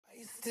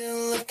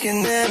Still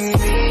looking at me.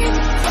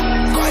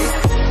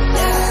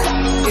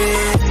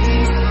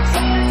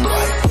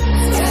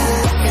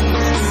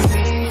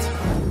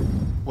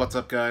 What's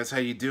up, guys? How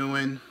you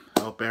doing? I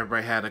hope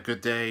everybody had a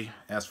good day.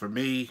 As for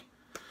me,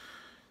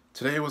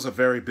 today was a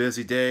very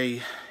busy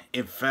day.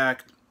 In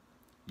fact,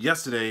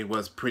 yesterday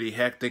was pretty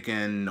hectic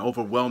and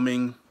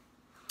overwhelming.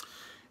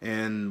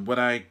 And when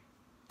I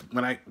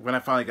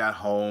finally got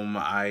home,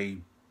 I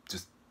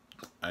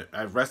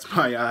rested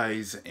my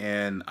eyes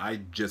and I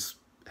just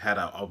had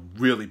a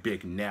really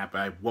big nap.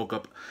 I woke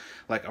up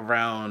like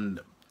around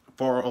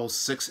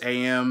 4:06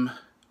 a.m.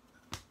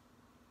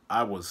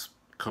 I was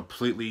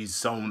completely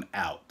zoned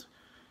out,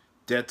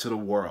 dead to the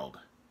world.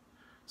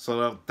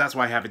 So that's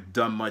why I haven't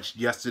done much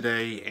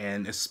yesterday,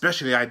 and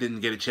especially I didn't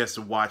get a chance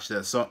to watch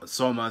the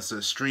Soma's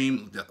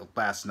stream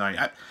last night.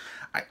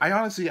 I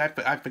honestly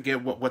I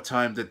forget what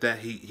time that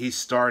he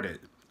started,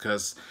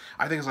 because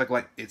I think it's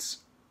like it's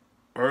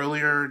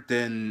earlier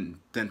than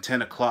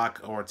 10 o'clock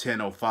or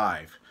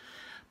 10:05.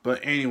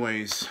 But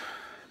anyways,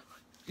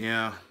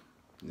 yeah,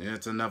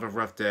 it's another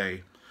rough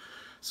day.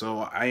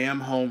 So I am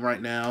home right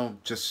now,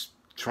 just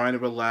trying to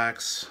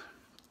relax,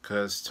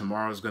 because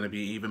tomorrow's going to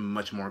be even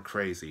much more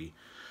crazy.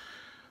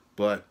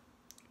 But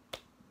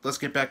let's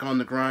get back on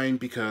the grind,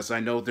 because I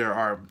know there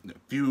are a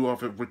few of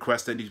the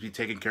requests that need to be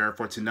taken care of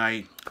for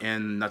tonight,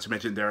 and not to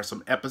mention there are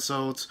some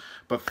episodes.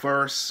 But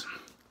first,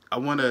 I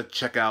want to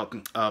check out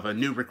a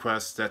new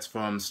request that's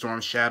from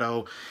Storm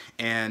Shadow,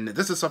 and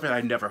this is something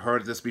I've never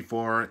heard of this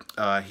before.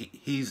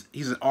 He's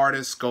an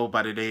artist, go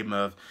by the name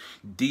of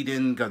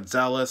Deden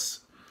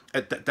Gonzalez.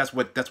 That's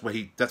what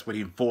he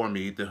informed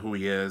me who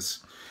he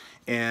is.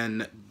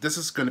 And this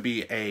is going to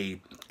be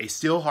a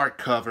Steelheart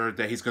cover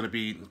that he's going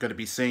to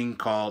be singing,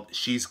 called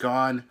 "She's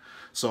Gone."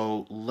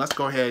 So let's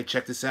go ahead and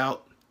check this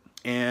out,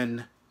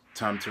 and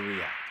time to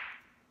react.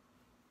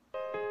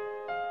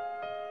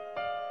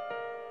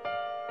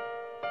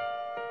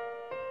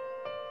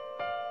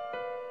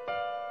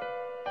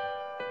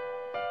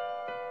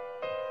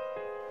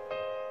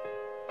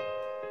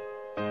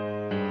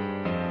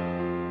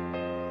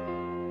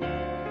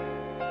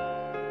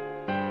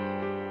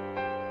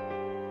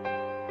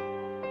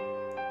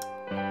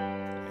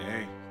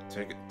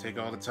 Take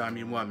all the time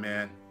you want,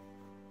 man.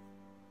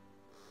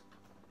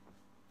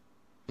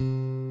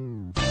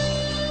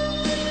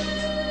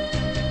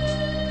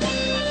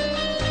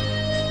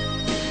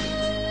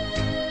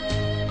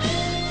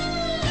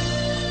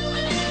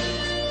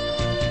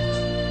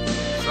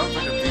 Sounds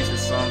like a decent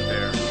song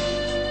there,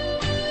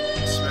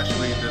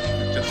 especially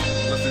just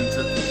listening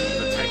to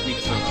the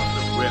techniques of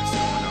the riffs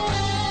going on.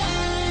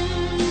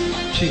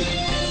 Check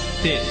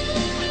this.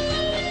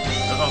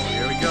 Oh,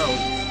 here we go.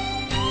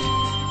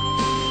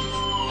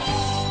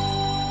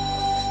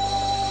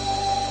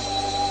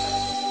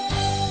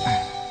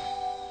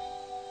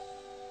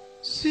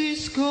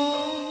 She's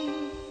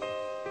gone,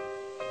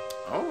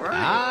 all right,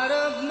 out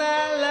of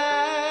my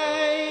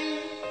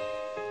life.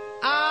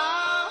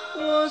 I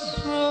was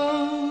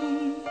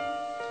wrong,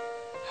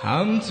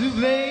 I'm to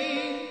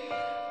blame.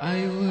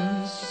 I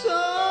was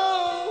so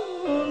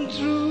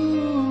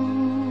untrue.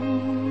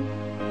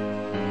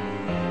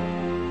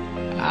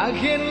 I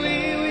can't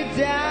live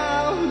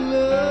without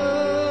love.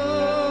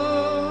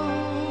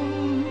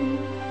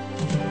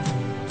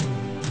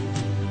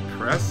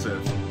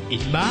 Impressive.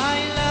 In my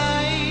life,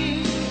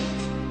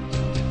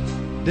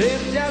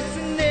 there's just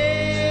an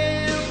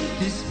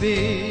empty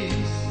space.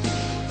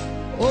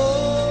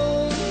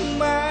 All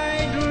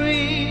my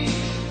dreams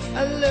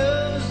are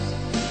lost,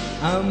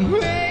 I'm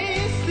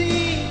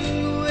wasting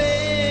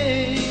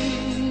away.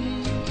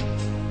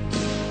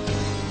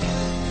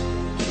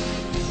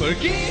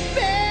 Forgive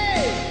me,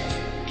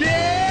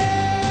 girl.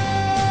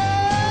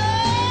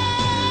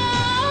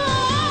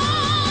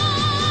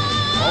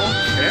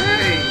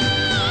 Okay.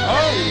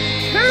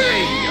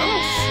 Okay. Oh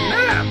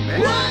snap, man.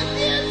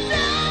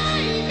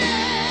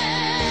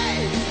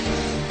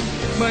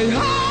 My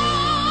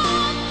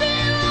heart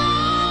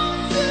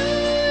belongs to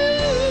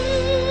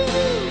you.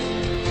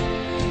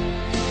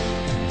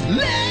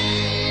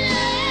 Lady,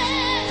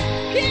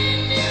 can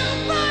you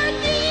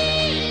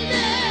forgive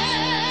me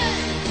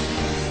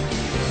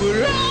for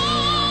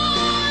all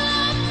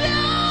I've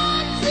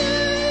done to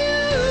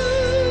you?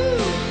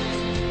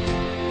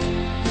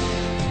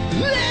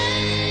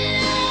 Lady,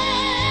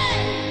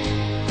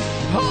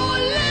 oh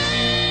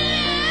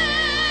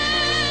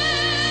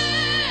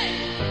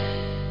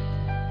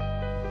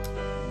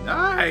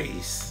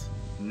Nice.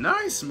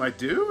 Nice, my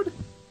dude.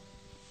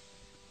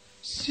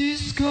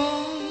 She's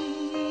gone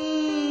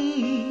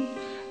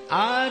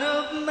out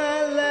of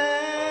my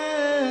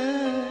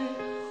life.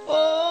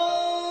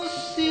 Oh,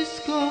 she's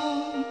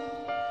gone.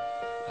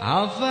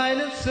 I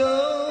find it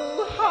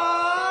so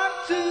hard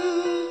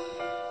to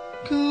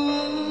go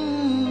on.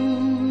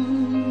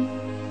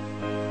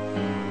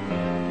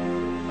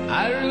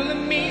 I really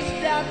miss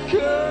that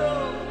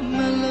girl,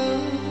 my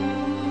love.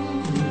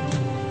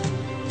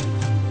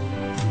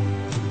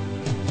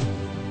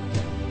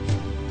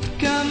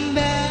 Come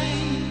back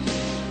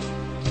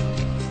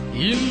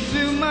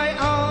into my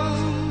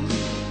arms.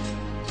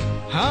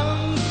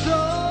 I'm so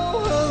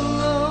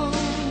alone.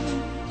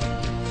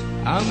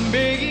 I'm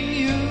begging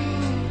you.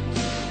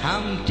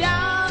 I'm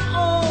down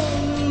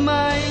on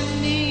my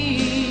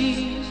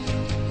knees.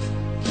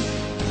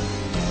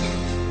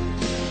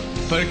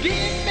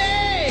 Forgive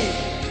me,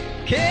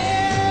 care.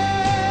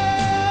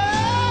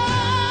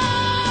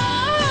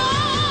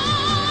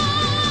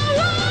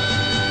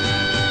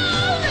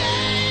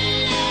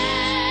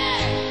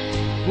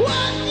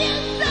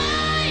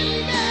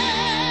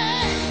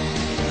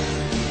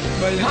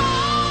 My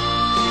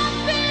heart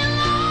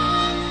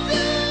belongs to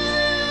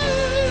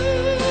you.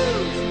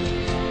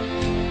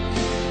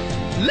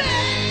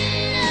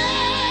 Lady,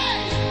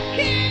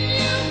 can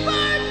you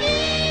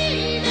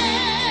forgive me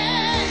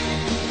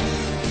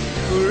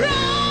for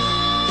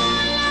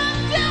all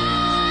I've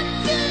done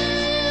to you?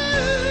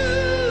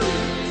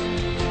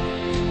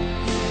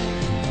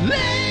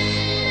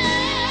 Lady,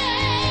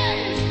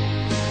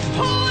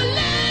 oh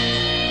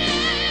lady,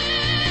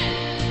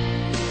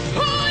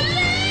 oh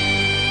lady.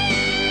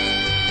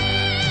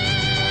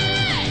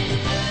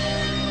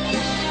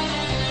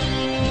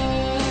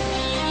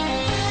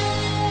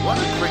 What a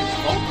great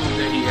vocal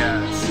that he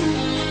has.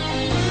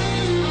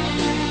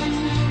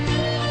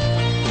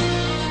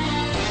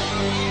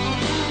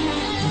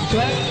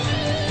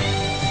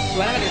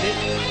 Suara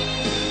Deden.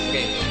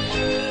 Oke.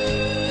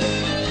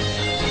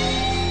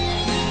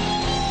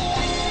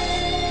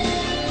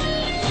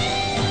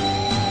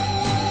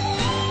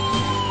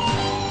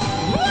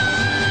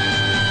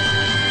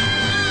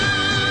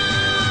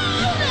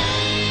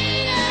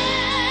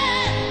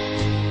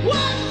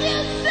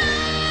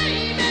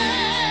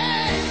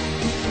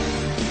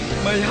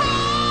 My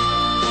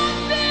heart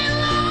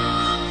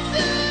belongs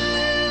to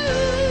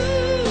you.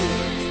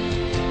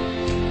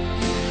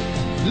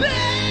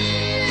 Lady,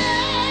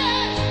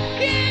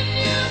 can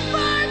you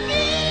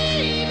forgive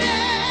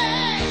me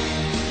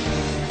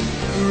for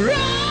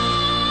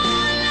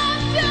all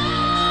I've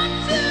done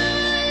to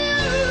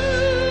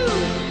you?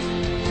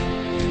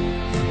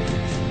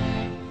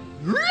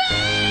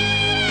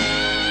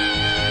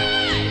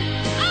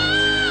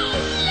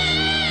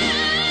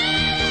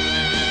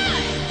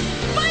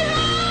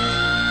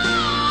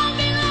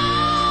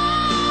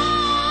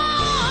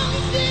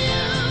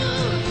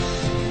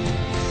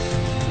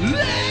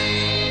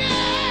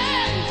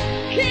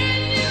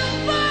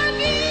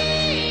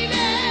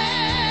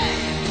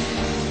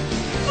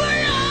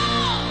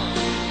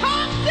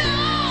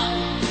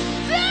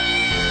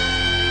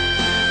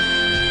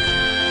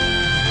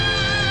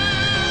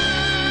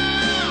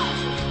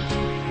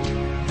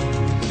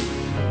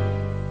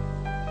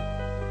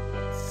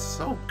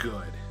 So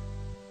good.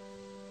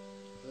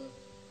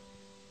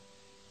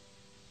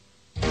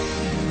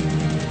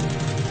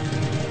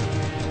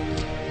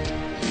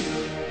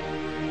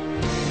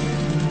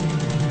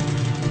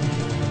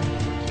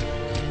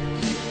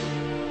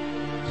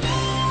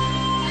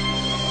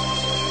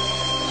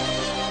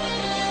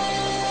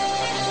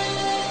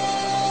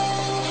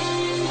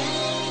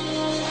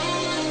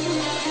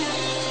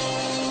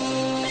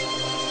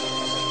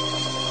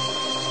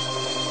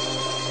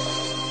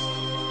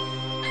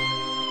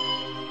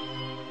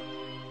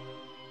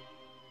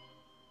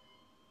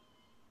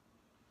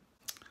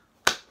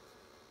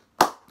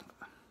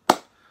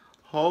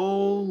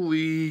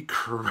 Holy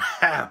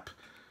crap.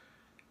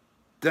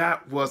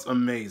 That was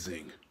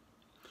amazing.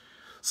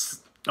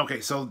 Okay,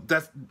 so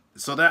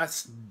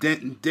that's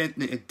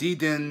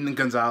Deden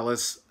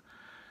Gonzalez.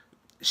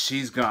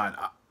 She's gone.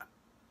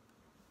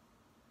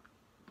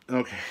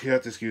 Okay, you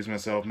have to excuse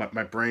myself.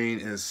 My brain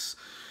is.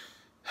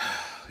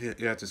 You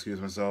have to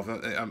excuse myself.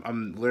 I'm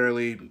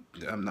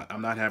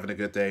not having a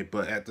good day.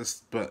 But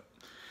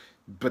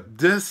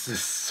this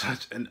is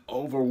such an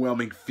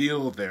overwhelming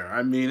feel there.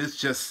 I mean, it's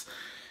just.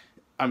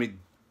 I mean,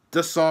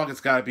 this song has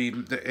got to be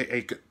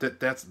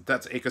that's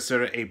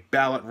considered a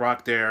ballad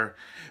rock there,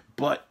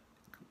 but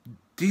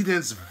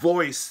Deden's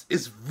voice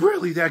is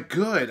really that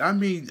good. I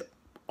mean,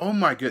 oh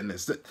my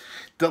goodness,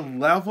 the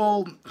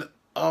level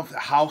of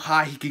how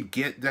high he can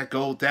get that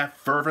go that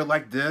fervor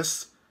like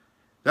this,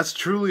 that's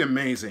truly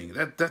amazing.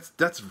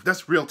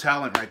 That's real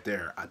talent right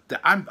there.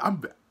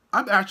 I'm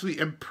actually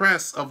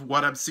impressed of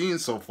what I'm seeing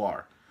so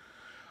far.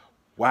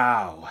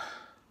 Wow.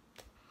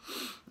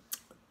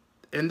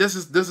 And this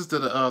is the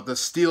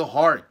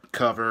Steelheart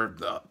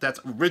cover that's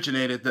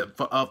originated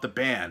of the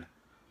band.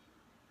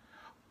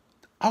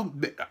 I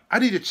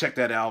need to check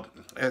that out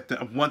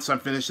once I'm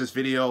finished this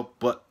video,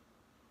 but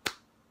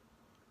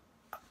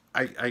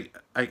I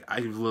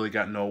really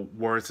got no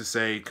words to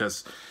say,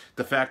 because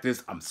the fact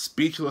is I'm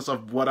speechless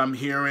of what I'm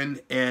hearing,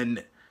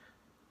 and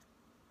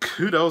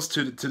kudos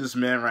to this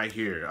man right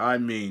here. I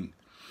mean,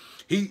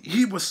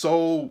 he was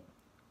so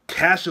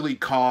casually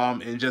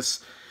calm and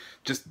just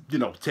you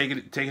know,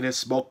 taking his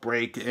smoke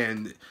break,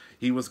 and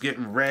he was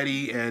getting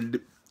ready, and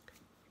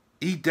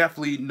he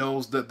definitely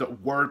knows the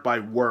word by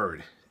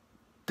word.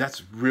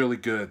 That's really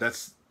good.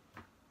 That's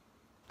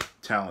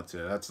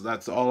talented.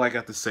 That's all I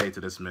got to say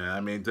to this man. I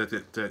mean,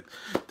 the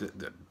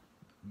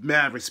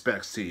mad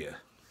respects to you.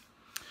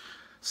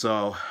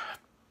 So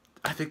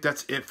I think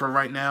that's it for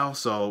right now.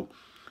 So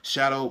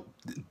Shadow,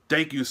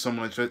 thank you so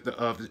much for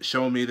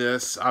showing me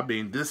this. I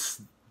mean,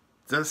 this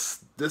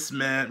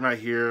man right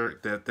here,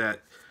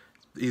 that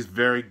he's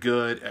very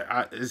good.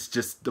 It's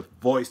just the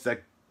voice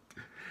that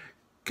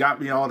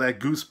got me all that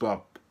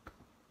goosebump.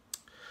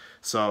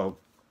 So,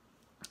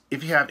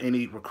 if you have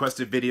any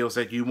requested videos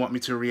that you want me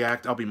to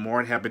react, I'll be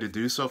more than happy to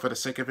do so for the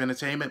sake of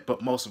entertainment.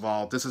 But most of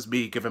all, this is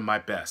me giving my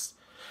best.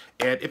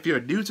 And if you're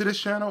new to this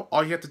channel,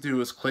 all you have to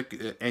do is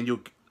click and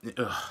you'll,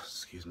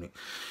 excuse me,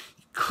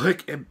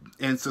 click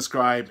and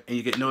subscribe, and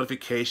you get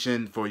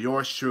notification for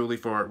yours truly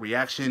for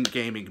reaction,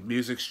 gaming,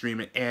 music,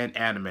 streaming, and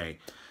anime.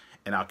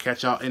 And I'll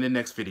catch y'all in the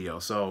next video.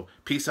 So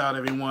peace out,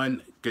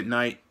 everyone. Good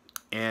night,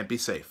 and be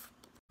safe.